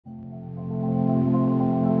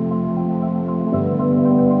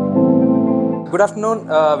Good afternoon.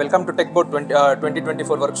 Welcome to Techbot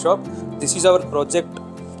 2024 workshop. This is our project.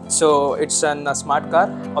 So it's a smart car,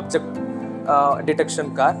 object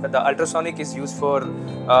detection car. The ultrasonic is used for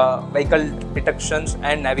vehicle detections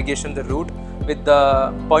and navigation the route with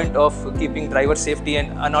the point of keeping driver safety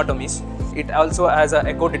and anatomies. It also has an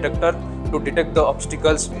echo detector to detect the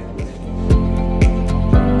obstacles.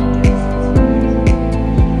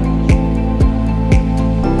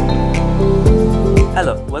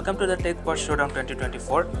 Hello, welcome to the Techbots Showdown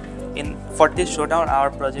 2024. For this showdown, our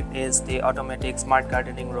project is the automatic smart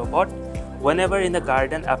gardening robot. Whenever in the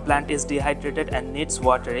garden a plant is dehydrated and needs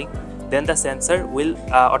watering, then the sensor will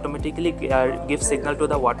automatically give signal to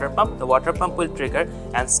the water pump. The water pump will trigger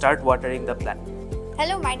and start watering the plant.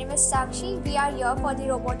 Hello, my name is Sakshi. We are here for the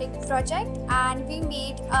robotic project and we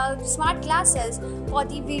made smart glasses for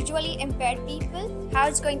the visually impaired people. How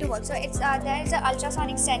it's going to work? So there is an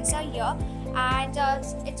ultrasonic sensor here, and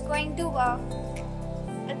it's going to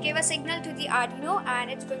give a signal to the Arduino, and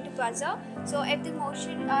it's going to buzzer. So if the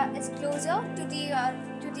motion is closer to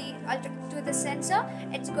the sensor,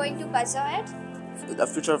 it's going to buzzer it. The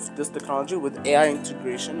future of this technology with AI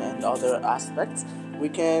integration and other aspects, we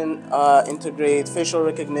can integrate facial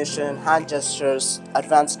recognition, hand gestures,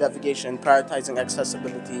 advanced navigation, prioritizing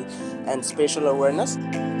accessibility, and spatial awareness.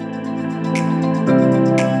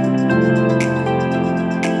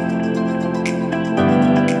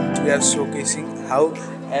 We are showcasing how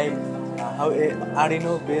a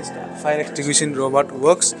Arduino based fire extinguishing robot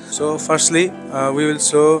works. So firstly we will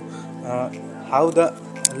show how the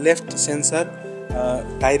left sensor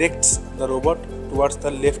directs the robot towards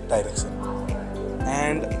the left direction,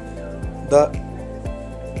 and the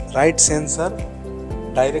right sensor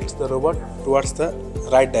directs the robot towards the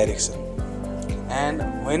right direction. And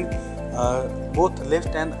when both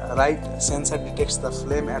left and right sensor detects the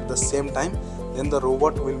flame at the same time, then the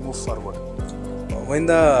robot will move forward. When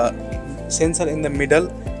the sensor in the middle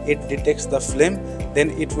it detects the flame, then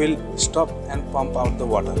it will stop and pump out the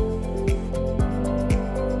water.